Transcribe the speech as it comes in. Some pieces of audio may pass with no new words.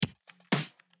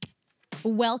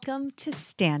Welcome to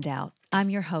Standout. I'm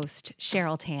your host,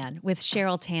 Cheryl Tan with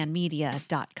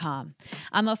CherylTanMedia.com.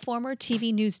 I'm a former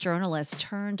TV news journalist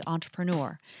turned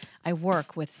entrepreneur. I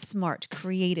work with smart,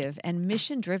 creative, and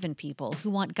mission-driven people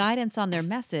who want guidance on their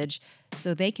message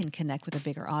so they can connect with a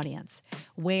bigger audience.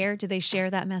 Where do they share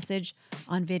that message?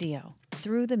 On video,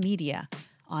 through the media,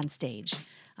 on stage.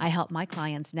 I help my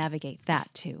clients navigate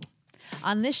that too.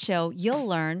 On this show, you'll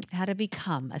learn how to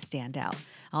become a standout.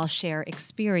 I'll share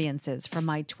experiences from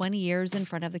my 20 years in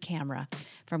front of the camera,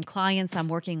 from clients I'm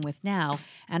working with now,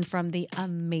 and from the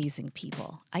amazing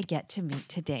people I get to meet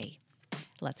today.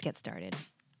 Let's get started.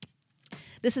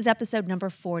 This is episode number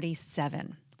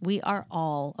 47. We are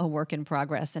all a work in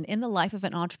progress, and in the life of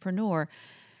an entrepreneur,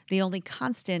 the only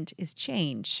constant is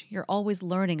change. You're always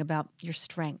learning about your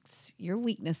strengths, your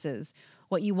weaknesses,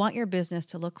 what you want your business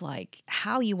to look like,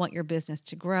 how you want your business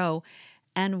to grow,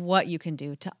 and what you can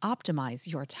do to optimize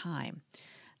your time.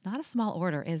 Not a small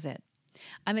order, is it?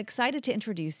 I'm excited to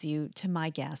introduce you to my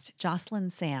guest, Jocelyn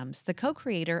Sams, the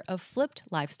co-creator of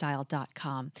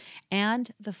FlippedLifestyle.com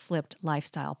and the Flipped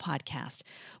Lifestyle podcast.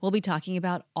 We'll be talking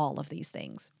about all of these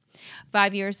things.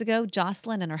 5 years ago,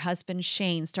 Jocelyn and her husband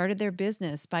Shane started their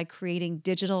business by creating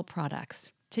digital products.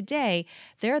 Today,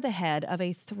 they're the head of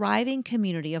a thriving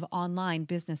community of online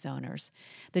business owners.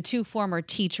 The two former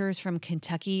teachers from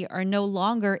Kentucky are no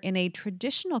longer in a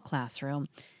traditional classroom,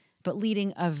 but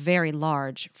leading a very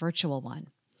large virtual one.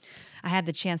 I had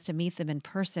the chance to meet them in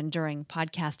person during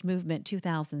Podcast Movement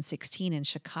 2016 in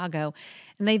Chicago,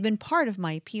 and they've been part of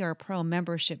my PR Pro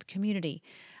membership community.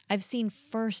 I've seen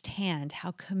firsthand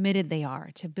how committed they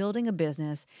are to building a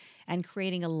business and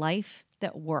creating a life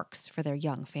that works for their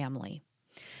young family.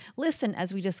 Listen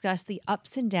as we discuss the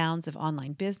ups and downs of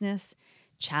online business,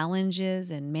 challenges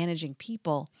in managing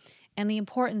people, and the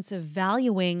importance of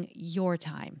valuing your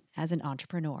time as an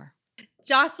entrepreneur.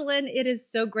 Jocelyn, it is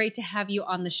so great to have you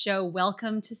on the show.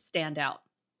 Welcome to Standout.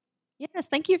 Yes,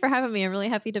 thank you for having me. I'm really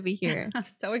happy to be here. I'm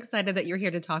so excited that you're here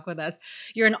to talk with us.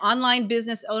 You're an online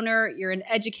business owner, you're an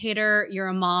educator, you're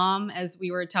a mom, as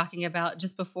we were talking about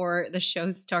just before the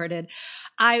show started.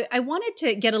 I wanted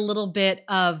to get a little bit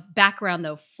of background,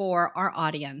 though, for our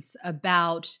audience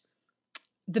about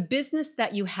the business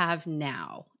that you have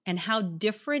now and how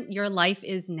different your life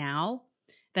is now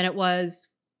than it was,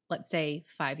 let's say,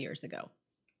 5 years ago.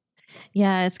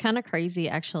 Yeah, it's kind of crazy,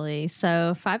 actually.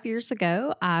 So 5 years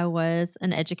ago, I was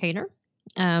an educator.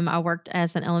 I worked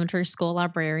as an elementary school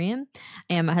librarian,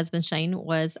 and my husband Shane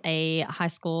was a high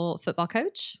school football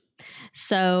coach.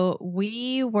 So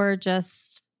we were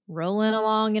just rolling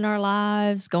along in our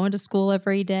lives, going to school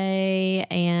every day.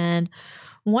 And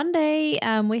one day,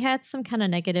 we had some kind of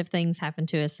negative things happen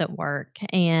to us at work.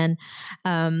 And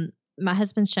my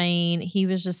husband Shane, he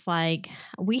was just like,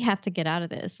 we have to get out of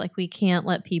this. Like, we can't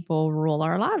let people rule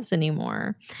our lives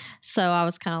anymore. So I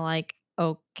was kind of like,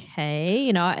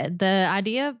 okay, the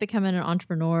idea of becoming an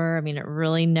entrepreneur, I mean, it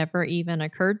really never even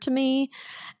occurred to me.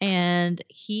 And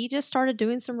he just started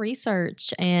doing some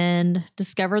research and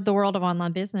discovered the world of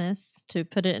online business, to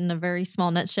put it in a very small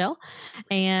nutshell.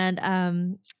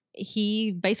 And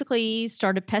he basically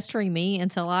started pestering me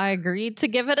until I agreed to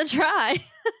give it a try.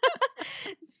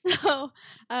 So,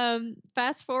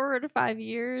 fast forward 5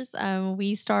 years,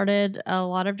 we started a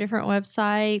lot of different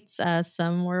websites.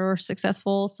 Some were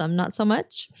successful, some not so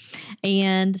much.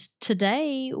 And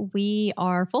today we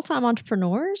are full-time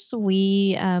entrepreneurs.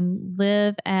 We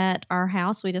live at our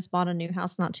house. We just bought a new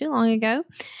house not too long ago.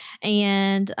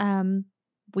 And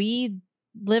we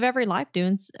live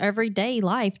everyday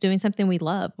life doing something we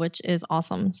love, which is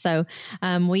awesome. So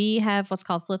we have what's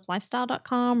called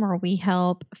FlippedLifestyle.com, where we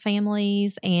help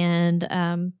families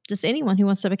and just anyone who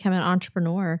wants to become an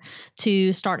entrepreneur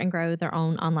to start and grow their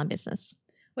own online business.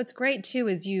 What's great, too,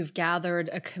 is you've gathered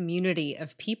a community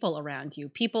of people around you,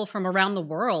 people from around the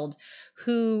world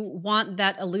who want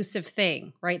that elusive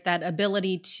thing, right? That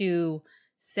ability to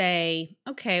say,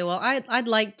 okay, well, I'd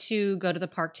like to go to the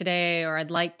park today, or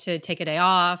I'd like to take a day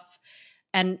off,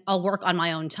 and I'll work on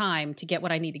my own time to get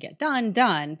what I need to get done.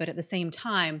 But at the same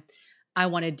time, I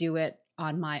want to do it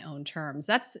on my own terms.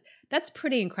 That's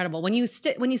pretty incredible. When you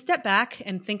step back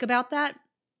and think about that,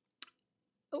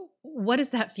 what does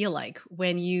that feel like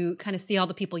when you kind of see all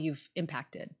the people you've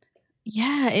impacted?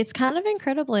 Yeah, it's kind of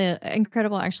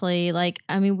incredible actually. Like,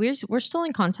 I mean, we're still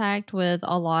in contact with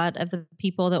a lot of the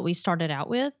people that we started out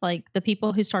with, like the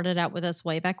people who started out with us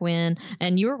way back when.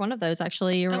 And you were one of those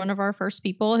actually. You were Oh, one of our first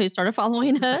people who started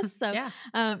following us. So, yeah.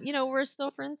 we're still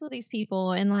friends with these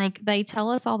people, and like they tell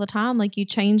us all the time, like you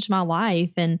changed my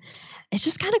life, and it's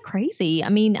just kind of crazy. I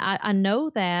mean, I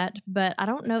know that, but I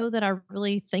don't know that I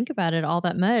really think about it all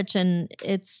that much, and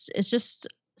it's just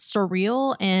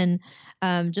surreal and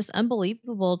just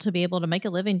unbelievable to be able to make a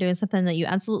living doing something that you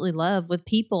absolutely love with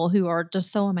people who are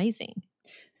just so amazing.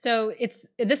 So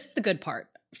this is the good part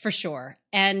for sure.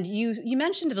 And you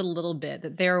mentioned it a little bit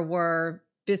that there were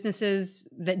businesses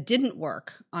that didn't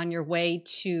work on your way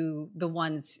to the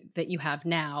ones that you have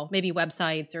now, maybe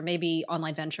websites or maybe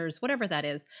online ventures, whatever that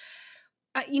is.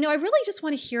 I really just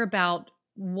want to hear about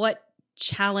what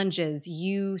challenges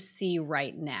you see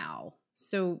right now.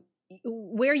 So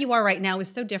where you are right now is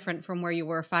so different from where you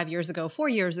were 5 years ago, 4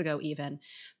 years ago, even.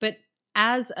 But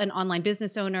as an online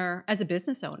business owner, as a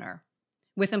business owner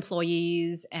with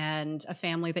employees and a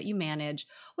family that you manage,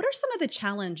 what are some of the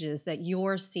challenges that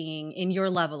you're seeing in your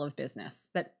level of business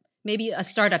that maybe a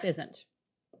startup isn't?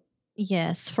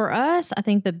 Yes, for us, I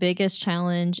think the biggest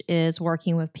challenge is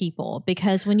working with people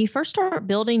because when you first start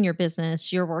building your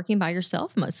business, you're working by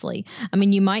yourself mostly. I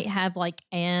mean, you might have like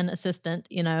an assistant,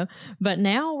 but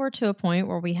now we're to a point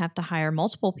where we have to hire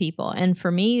multiple people. And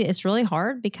for me, it's really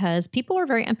hard because people are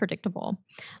very unpredictable.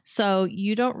 So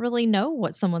you don't really know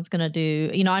what someone's going to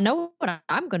do. I know what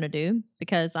I'm going to do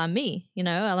because I'm me,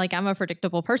 like I'm a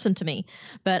predictable person to me,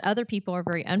 but other people are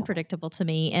very unpredictable to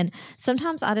me. And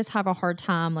sometimes I just have a hard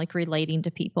time like relating to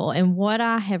people. And what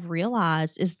I have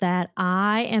realized is that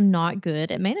I am not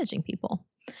good at managing people.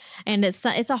 And it's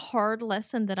a hard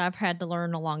lesson that I've had to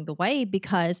learn along the way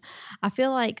because I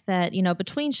feel like that,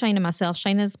 between Shane and myself,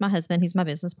 Shane is my husband, he's my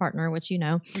business partner, which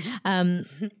um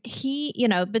Mhm. he,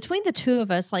 between the two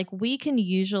of us, like we can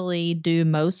usually do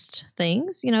most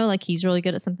things, like he's really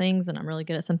good at some things and I'm really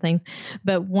good at some things.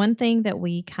 But one thing that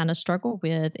we kind of struggle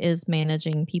with is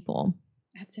managing people.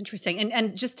 That's interesting.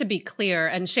 And just to be clear,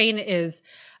 and Shane is,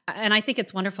 and I think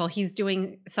it's wonderful. He's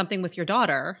doing something with your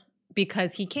daughter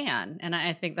because he can, and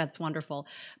I think that's wonderful.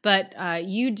 But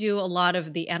you do a lot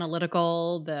of the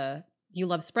analytical, you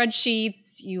love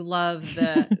spreadsheets, you love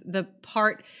the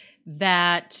part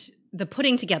that the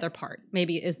putting together part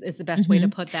maybe is the best way to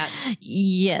Mhm. put that.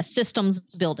 Yes, systems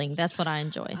building. That's what I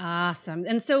enjoy. Awesome.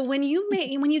 And so when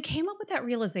you came up with that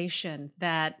realization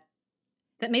that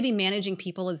maybe managing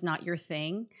people is not your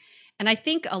thing. And I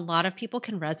think a lot of people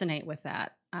can resonate with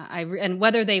that. And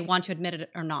whether they want to admit it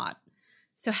or not.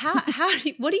 So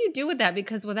what do you do with that?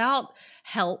 Because without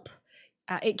help,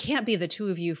 it can't be the two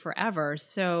of you forever.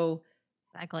 So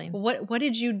Exactly. what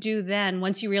did you do then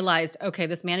once you realized, okay,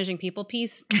 this managing people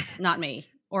piece, not me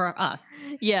or us?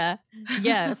 Yeah.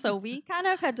 Yeah. So we kind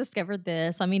of had discovered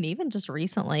this. I mean, even just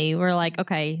recently, we're like,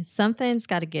 okay, something's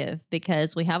got to give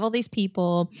because we have all these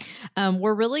people.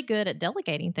 We're really good at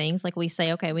delegating things. Like we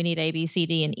say, okay, we need A, B, C,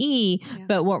 D, and E. Yeah.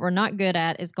 But what we're not good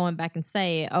at is going back and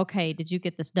say, okay, did you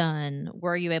get this done?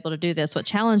 Were you able to do this? What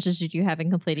challenges did you have in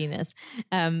completing this?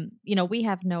 We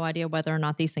have no idea whether or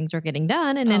not these things are getting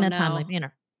done and in Oh a timely no.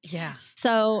 manner. Yeah.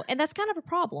 So, and that's kind of a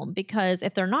problem because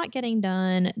if they're not getting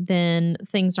done, then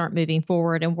things aren't moving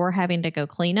forward and we're having to go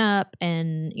clean up.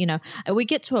 And, we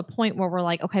get to a point where we're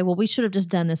like, okay, well, we should have just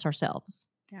done this ourselves.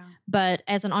 Yeah. But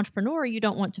as an entrepreneur, you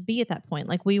don't want to be at that point.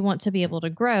 Like we want to be able to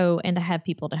grow and to have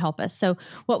people to help us. So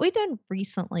what we've done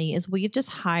recently is we've just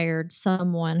hired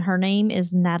someone. Her name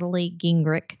is Natalie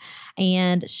Gingrich,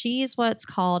 and she's what's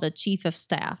called a chief of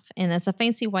staff. And that's a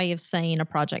fancy way of saying a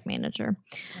project manager.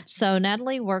 Gotcha. So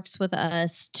Natalie works with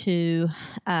us to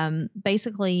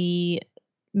basically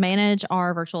manage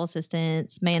our virtual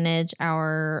assistants, manage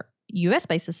our US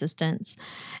based assistants,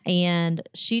 and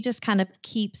she just kind of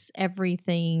keeps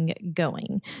everything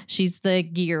going. She's the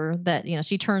gear that,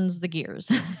 she turns the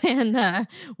gears. And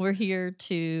we're here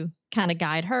to kind of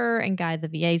guide her and guide the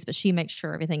VAs, but she makes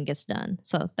sure everything gets done.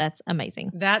 So that's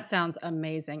amazing. That sounds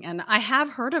amazing. And I have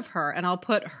heard of her, and I'll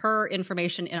put her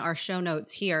information in our show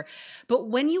notes here. But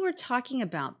when you were talking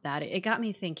about that, it got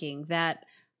me thinking that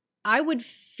I would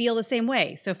feel the same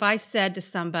way. So if I said to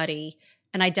somebody,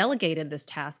 and I delegated this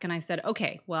task, and I said,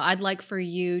 okay, well, I'd like for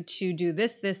you to do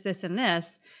this, this, this, and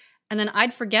this, and then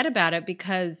I'd forget about it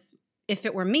because if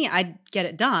it were me, I'd get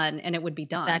it done and it would be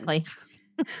done. Exactly.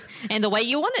 And the way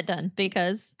you want it done,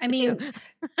 because I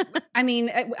mean,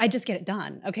 I just get it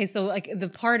done. Okay, so like the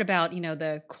part about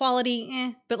the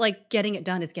quality, but like getting it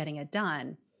done is getting it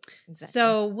done. Exactly.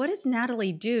 So what does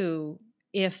Natalie do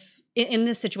if in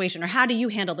this situation, or how do you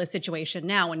handle this situation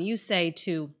now when you say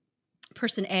to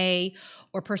person A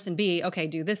or person B, okay,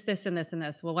 do this, this, and this, and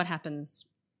this. Well, what happens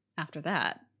after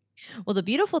that? Well, the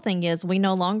beautiful thing is we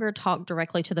no longer talk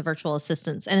directly to the virtual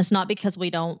assistants. And it's not because we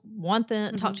don't want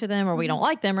to talk to them or we don't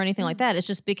like them or anything like that. It's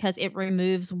just because it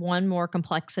removes one more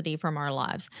complexity from our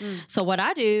lives. So what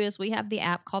I do is we have the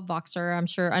app called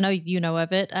Voxer. I know you know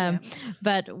of it.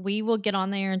 But we will get on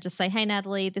there and just say, hey,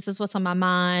 Natalie, this is what's on my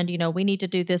mind. We need to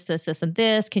do this, this, this, and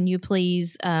this. Can you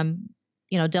please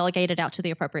delegate it out to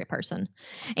the appropriate person.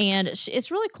 And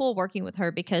it's really cool working with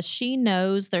her because she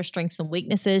knows their strengths and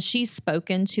weaknesses. She's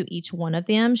spoken to each one of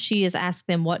them. She has asked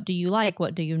them, what do you like?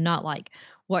 What do you not like?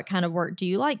 What kind of work do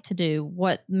you like to do?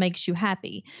 What makes you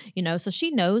happy? So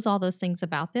she knows all those things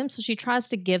about them. So she tries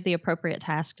to give the appropriate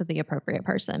task to the appropriate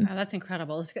person. Oh, that's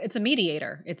incredible. It's a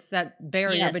mediator. It's that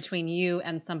barrier between you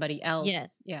and somebody else.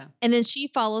 Yes. Yeah. And then she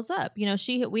follows up.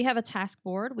 We have a task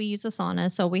board. We use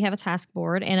Asana. So we have a task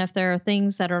board. And if there are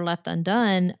things that are left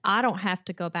undone, I don't have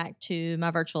to go back to my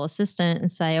virtual assistant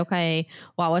and say, okay,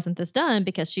 why wasn't this done?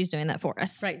 Because she's doing that for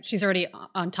us. Right. She's already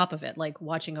on top of it, like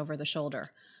watching over the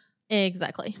shoulder.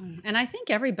 Exactly. And I think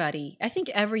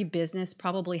every business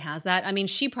probably has that. I mean,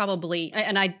 she probably,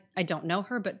 and I don't know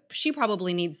her, but she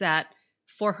probably needs that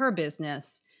for her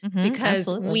business because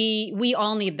absolutely. we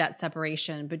all need that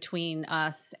separation between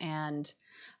us and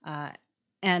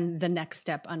the next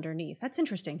step underneath. That's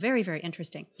interesting. Very, very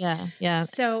interesting. Yeah. Yeah.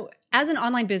 So as an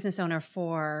online business owner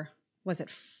for, was it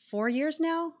 4 years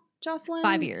now? Jocelyn?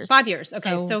 5 years. 5 years.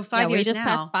 Okay. So 5 years we just now.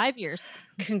 passed 5 years.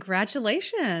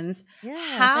 Congratulations. Yeah.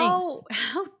 How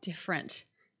different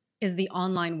is the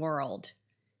online world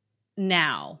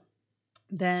now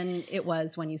than it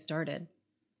was when you started?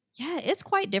 Yeah, it's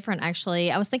quite different,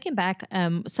 actually. I was thinking back.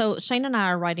 So Shane and I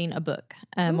are writing a book.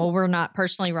 Well, we're not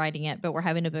personally writing it, but we're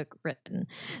having a book written.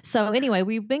 So anyway,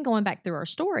 we've been going back through our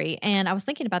story. And I was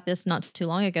thinking about this not too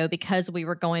long ago because we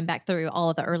were going back through all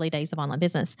of the early days of online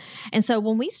business. And so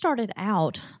when we started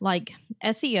out, like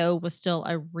SEO was still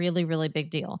a really, really big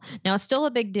deal. Now, it's still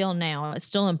a big deal now. It's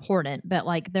still important. But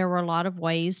like there were a lot of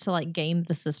ways to like game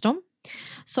the system.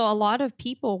 So a lot of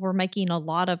people were making a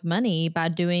lot of money by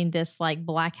doing this like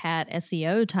black hat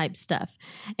SEO type stuff.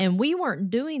 And we weren't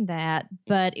doing that,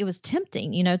 but it was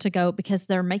tempting, to go because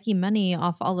they're making money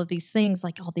off all of these things,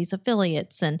 like all these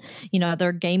affiliates and,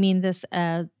 they're gaming this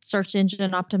search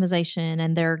engine optimization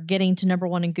and they're getting to number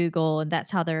one in Google. And that's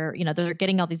how they're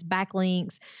getting all these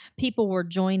backlinks. People were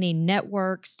joining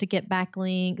networks to get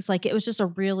backlinks. Like it was just a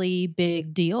really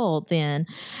big deal then.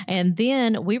 And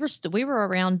then we were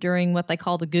around during what they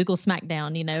call the Google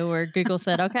Smackdown, where Google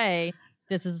said, okay,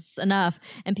 this is enough.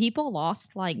 And people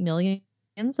lost like millions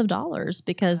of dollars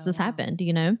because this happened,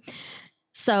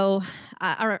 So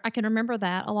I can remember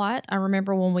that a lot. I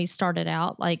remember when we started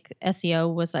out, like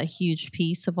SEO was a huge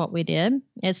piece of what we did.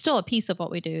 It's still a piece of what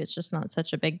we do. It's just not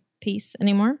such a big piece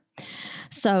anymore.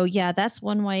 So yeah, that's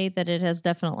one way that it has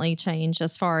definitely changed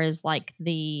as far as like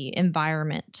the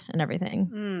environment and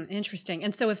everything. Interesting.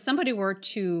 And so if somebody were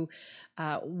to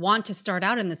want to start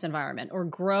out in this environment or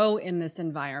grow in this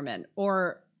environment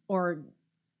or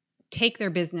take their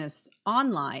business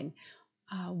online,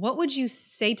 what would you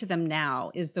say to them now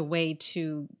is the way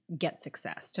to get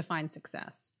success, to find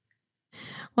success?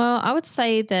 Well, I would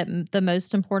say that the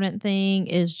most important thing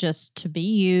is just to be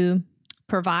you,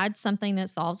 provide something that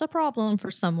solves a problem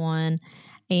for someone,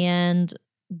 and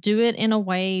do it in a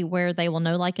way where they will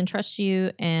know, like, and trust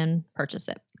you and purchase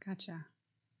it. Gotcha.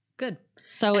 Good.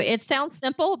 So it sounds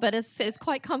simple, but it's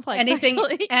quite complex.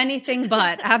 Anything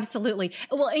but. Absolutely.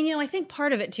 Well, and I think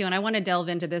part of it too, and I want to delve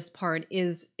into this part,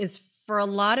 is for a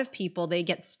lot of people, they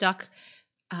get stuck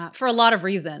for a lot of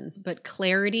reasons, but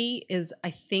clarity is, I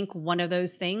think, one of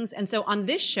those things. And so on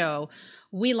this show,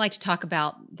 we like to talk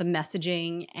about the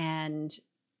messaging and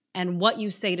what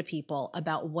you say to people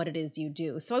about what it is you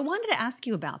do. So I wanted to ask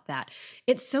you about that.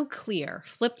 It's so clear.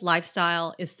 Flipped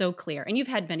Lifestyle is so clear. And you've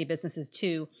had many businesses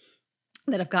too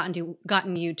that have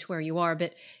gotten you to where you are,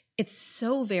 but it's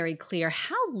so very clear.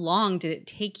 How long did it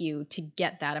take you to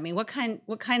get that? I mean, what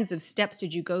kinds of steps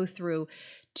did you go through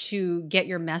to get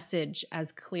your message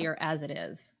as clear as it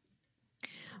is?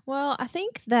 Well, I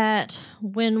think that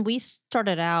when we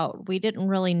started out, we didn't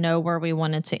really know where we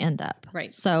wanted to end up.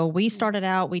 Right. So we started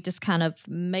out, we just kind of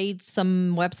made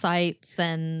some websites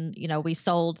and, we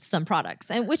sold some products,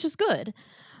 and which is good.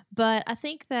 But I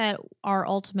think that our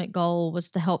ultimate goal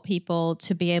was to help people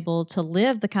to be able to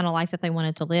live the kind of life that they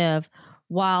wanted to live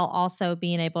while also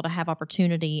being able to have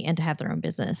opportunity and to have their own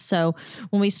business. So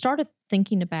when we started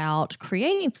thinking about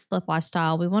creating Flip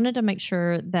Lifestyle, we wanted to make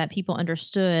sure that people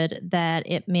understood that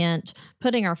it meant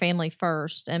putting our family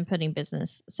first and putting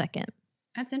business second.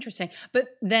 That's interesting.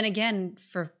 But then again,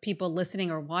 for people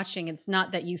listening or watching, it's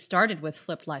not that you started with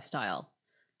Flipped Lifestyle.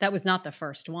 That was not the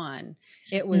first one.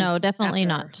 It No, was definitely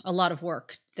after not. a lot of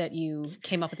work that you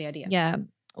came up with the idea. Yeah.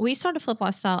 We started Flip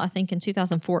Lifestyle, I think, in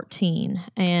 2014,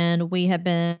 and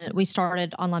we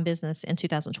started online business in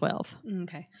 2012.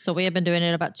 Okay. So we have been doing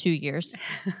it about 2 years.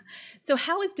 So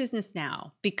how is business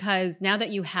now? Because now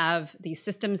that you have these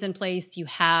systems in place, you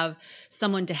have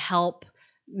someone to help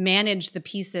manage the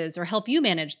pieces or help you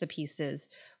manage the pieces.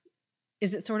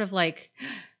 Is it sort of like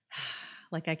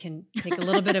I can take a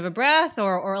little bit of a breath,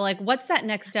 or like, what's that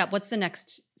next step? What's the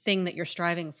next thing that you're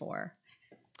striving for?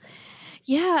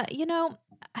 Yeah,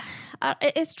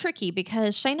 it's tricky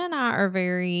because Shayna and I are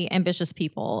very ambitious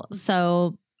people.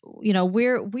 So, we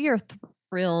are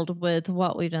thrilled with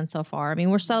what we've done so far. I mean,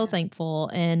 we're so thankful,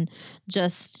 and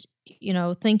just,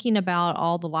 thinking about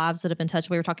all the lives that have been touched.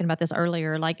 We were talking about this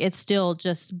earlier. Like, it still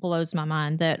just blows my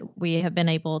mind that we have been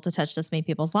able to touch this many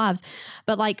people's lives.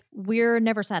 But like, we're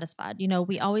never satisfied.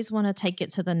 We always want to take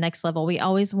it to the next level. We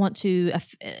always want to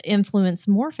influence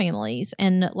more families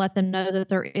and let them know that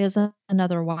there is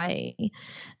another way.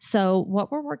 So what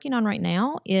we're working on right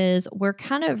now is we're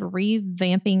kind of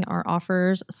revamping our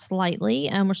offers slightly,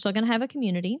 and we're still going to have a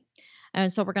community.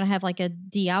 And so we're going to have like a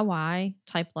DIY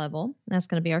type level. That's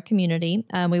going to be our community.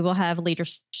 We will have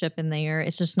leadership in there.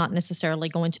 It's just not necessarily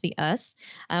going to be us.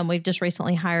 We've just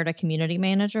recently hired a community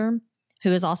manager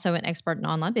who is also an expert in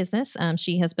online business.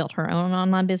 She has built her own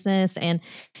online business and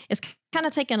is kind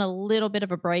of taken a little bit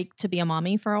of a break to be a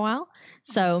mommy for a while.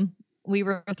 So we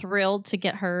were thrilled to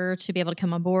get her to be able to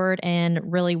come on board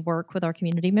and really work with our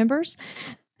community members.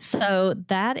 So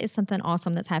that is something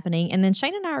awesome that's happening. And then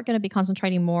Shane and I are going to be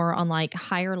concentrating more on like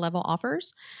higher level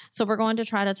offers. So we're going to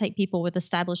try to take people with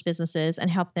established businesses and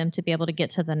help them to be able to get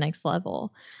to the next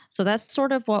level. So that's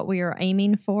sort of what we are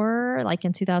aiming for, like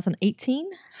in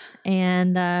 2018.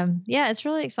 And yeah, it's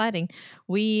really exciting.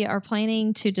 We are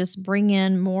planning to just bring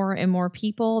in more and more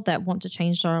people that want to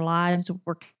change their lives.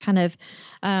 We're kind of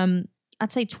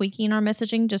I'd say tweaking our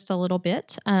messaging just a little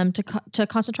bit to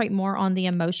concentrate more on the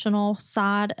emotional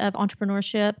side of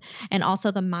entrepreneurship and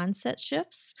also the mindset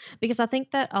shifts, because I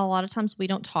think that a lot of times we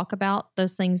don't talk about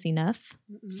those things enough.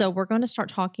 Mm-hmm. So we're going to start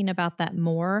talking about that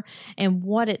more and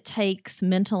what it takes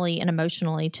mentally and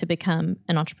emotionally to become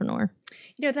an entrepreneur.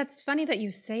 That's funny that you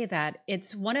say that.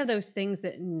 It's one of those things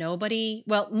that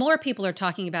more people are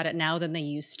talking about it now than they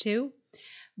used to.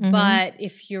 Mm-hmm. But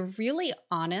if you're really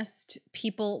honest,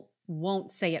 people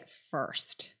won't say it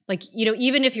first. Like,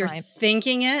 even if you're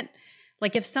thinking it,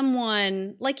 like if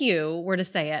someone like you were to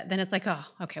say it, then it's like, oh,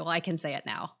 okay, well, I can say it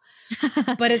now.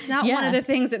 But it's not one of the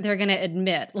things that they're going to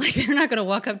admit. Like, they're not going to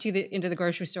walk up to into the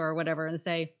grocery store or whatever and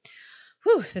say,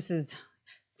 whew,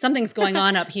 something's going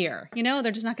on up here.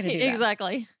 They're just not going to do that.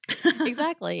 Exactly.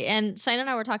 Exactly. And Shane and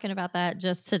I were talking about that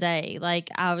just today. Like,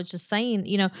 I was just saying,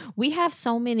 we have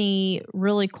so many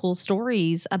really cool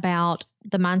stories about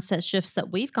the mindset shifts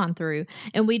that we've gone through,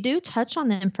 and we do touch on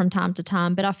them from time to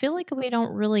time, but I feel like we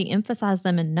don't really emphasize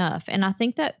them enough. And I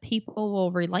think that people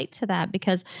will relate to that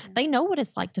because they know what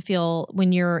it's like to feel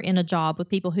when you're in a job with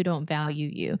people who don't value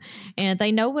you. And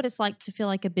they know what it's like to feel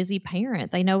like a busy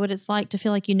parent. They know what it's like to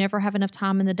feel like you never have enough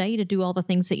time in the day to do all the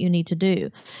things that you need to do.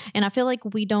 And I feel like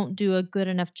we don't do a good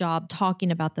enough job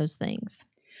talking about those things.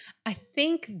 I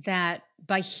think that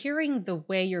by hearing the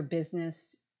way your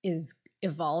business is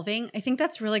evolving, I think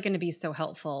that's really going to be so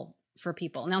helpful for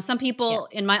people. Now, some people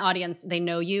in my audience, they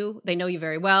know you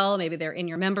very well. Maybe they're in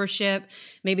your membership.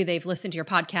 Maybe they've listened to your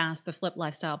podcast, the Flip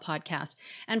Lifestyle podcast.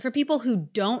 And for people who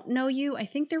don't know you, I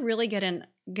think they're really going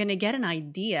to get an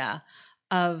idea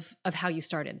of how you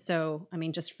started. So, I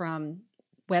mean, just from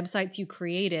websites you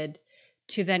created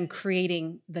to then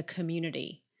creating the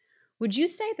community. Would you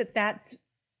say that that's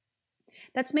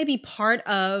maybe part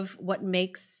of what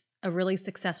makes a really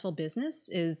successful business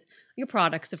is your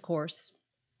products, of course,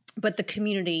 but the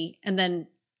community, and then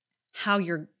how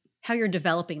you're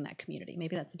developing that community?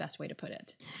 Maybe that's the best way to put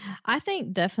it. I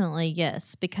think definitely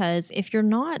yes, because if you're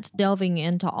not delving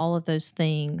into all of those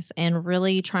things and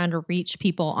really trying to reach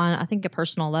people on, I think, a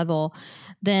personal level,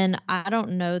 then I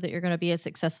don't know that you're going to be as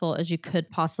successful as you could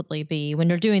possibly be when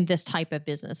you're doing this type of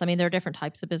business. I mean, there are different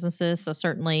types of businesses, so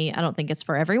certainly I don't think it's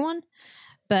for everyone.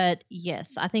 But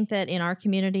yes, I think that in our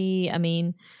community, I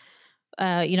mean,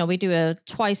 we do a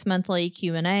twice monthly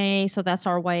Q&A. So that's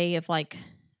our way of like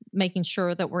making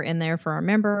sure that we're in there for our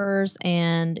members.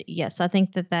 And yes, I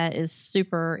think that is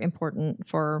super important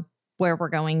for where we're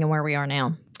going and where we are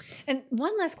now. And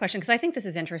one last question, because I think this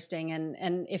is interesting.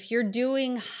 And if you're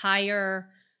doing higher,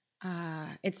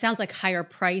 it sounds like higher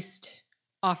priced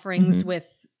offerings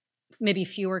with maybe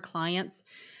fewer clients.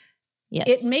 Yes.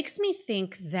 It makes me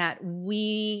think that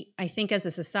I think as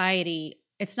a society,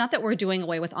 it's not that we're doing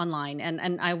away with online,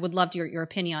 and I would love your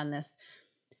opinion on this,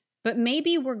 but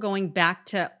maybe we're going back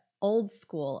to old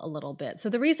school a little bit. So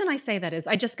the reason I say that is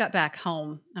I just got back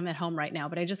home. I'm at home right now,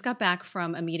 but I just got back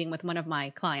from a meeting with one of my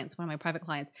clients, one of my private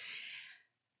clients.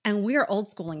 And we're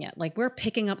old schooling it. Like, we're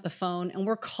picking up the phone and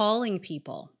we're calling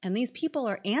people, and these people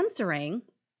are answering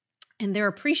and they're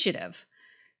appreciative.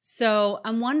 So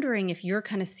I'm wondering if you're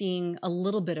kind of seeing a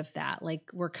little bit of that. Like,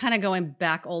 we're kind of going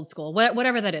back old school,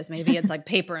 whatever that is. Maybe it's like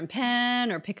paper and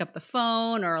pen, or pick up the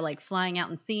phone, or like flying out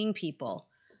and seeing people.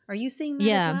 Are you seeing that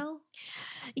as well?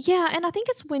 Yeah, and I think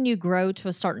it's when you grow to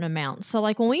a certain amount. So,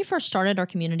 like when we first started our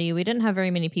community, we didn't have very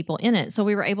many people in it. So,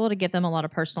 we were able to give them a lot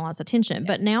of personalized attention.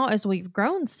 But now, as we've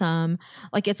grown some,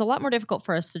 like it's a lot more difficult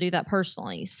for us to do that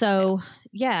personally. So,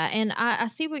 yeah, and I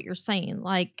see what you're saying.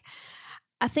 Like,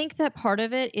 I think that part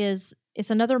of it is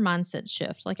it's another mindset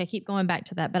shift. Like, I keep going back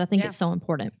to that, but I think it's so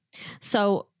important.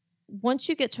 So, once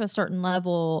you get to a certain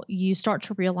level, you start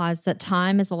to realize that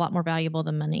time is a lot more valuable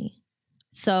than money.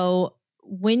 So,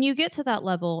 when you get to that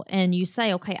level and you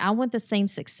say, okay, I want the same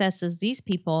success as these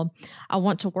people, I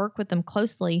want to work with them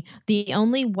closely. The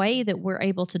only way that we're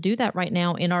able to do that right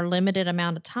now in our limited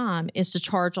amount of time is to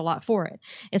charge a lot for it.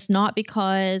 It's not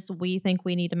because we think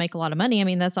we need to make a lot of money. I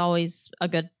mean, that's always a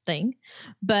good thing,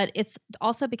 but it's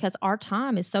also because our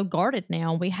time is so guarded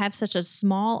now. We have such a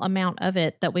small amount of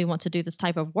it that we want to do this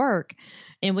type of work,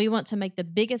 and we want to make the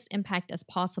biggest impact as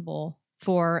possible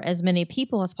for as many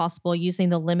people as possible using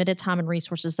the limited time and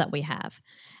resources that we have.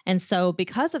 And so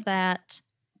because of that,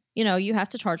 you have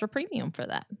to charge a premium for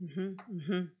that. Mm-hmm,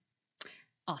 mm-hmm.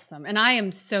 Awesome. And I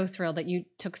am so thrilled that you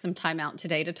took some time out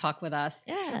today to talk with us.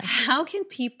 Yeah. How can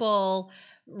people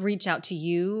reach out to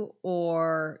you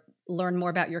or learn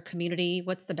more about your community?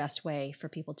 What's the best way for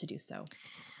people to do so?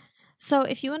 So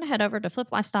if you want to head over to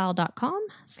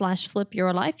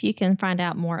fliplifestyle.com/flipyourlife, you can find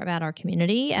out more about our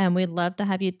community. And we'd love to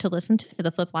have you to listen to the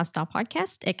Flip Lifestyle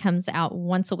podcast. It comes out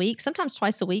once a week, sometimes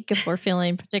twice a week if we're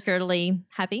feeling particularly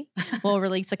happy. We'll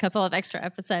release a couple of extra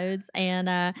episodes.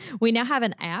 And we now have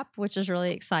an app, which is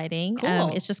really exciting.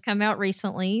 Cool. It's just come out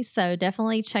recently. So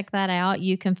definitely check that out.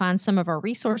 You can find some of our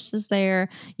resources there.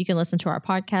 You can listen to our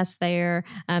podcast there.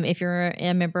 If you're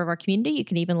a member of our community, you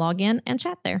can even log in and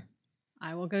chat there.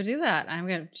 I will go do that. I'm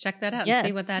going to check that out and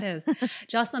see what that is.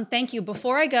 Jocelyn, thank you.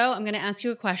 Before I go, I'm going to ask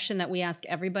you a question that we ask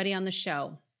everybody on the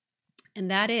show. And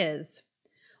that is,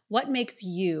 what makes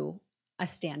you a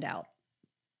standout?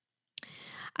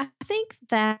 I think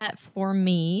that for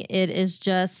me, it is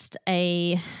just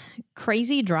a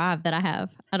crazy drive that I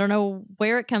have. I don't know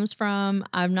where it comes from.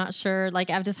 I'm not sure. Like,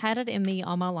 I've just had it in me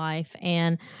all my life,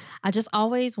 and I just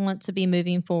always want to be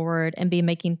moving forward and be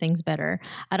making things better.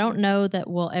 I don't know that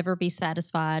we'll ever be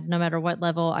satisfied no matter what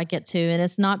level I get to. And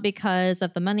it's not because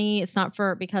of the money. It's not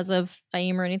because of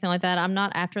fame or anything like that. I'm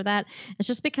not after that. It's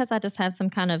just because I just have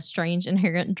some kind of strange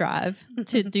inherent drive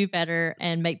to do better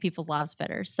and make people's lives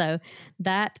better. So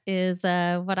that is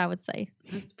what I would say.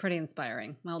 That's pretty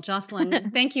inspiring. Well, Jocelyn,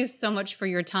 thank you so much for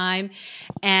your time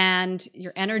and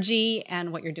your energy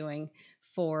and what you're doing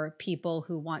for people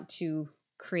who want to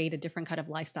create a different kind of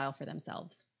lifestyle for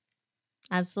themselves.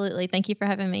 Absolutely. Thank you for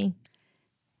having me.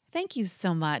 Thank you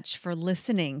so much for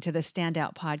listening to the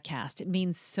Standout podcast. It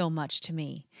means so much to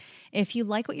me. If you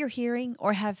like what you're hearing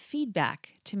or have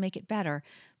feedback to make it better,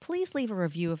 please leave a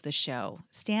review of the show,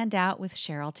 Stand Out with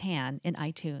Cheryl Tan, in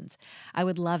iTunes. I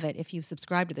would love it if you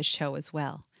subscribe to the show as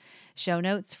well. Show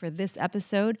notes for this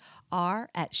episode are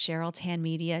at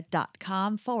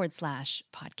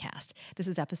CherylTanMedia.com/podcast. This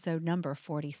is episode number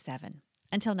 47.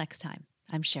 Until next time,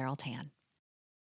 I'm Cheryl Tan.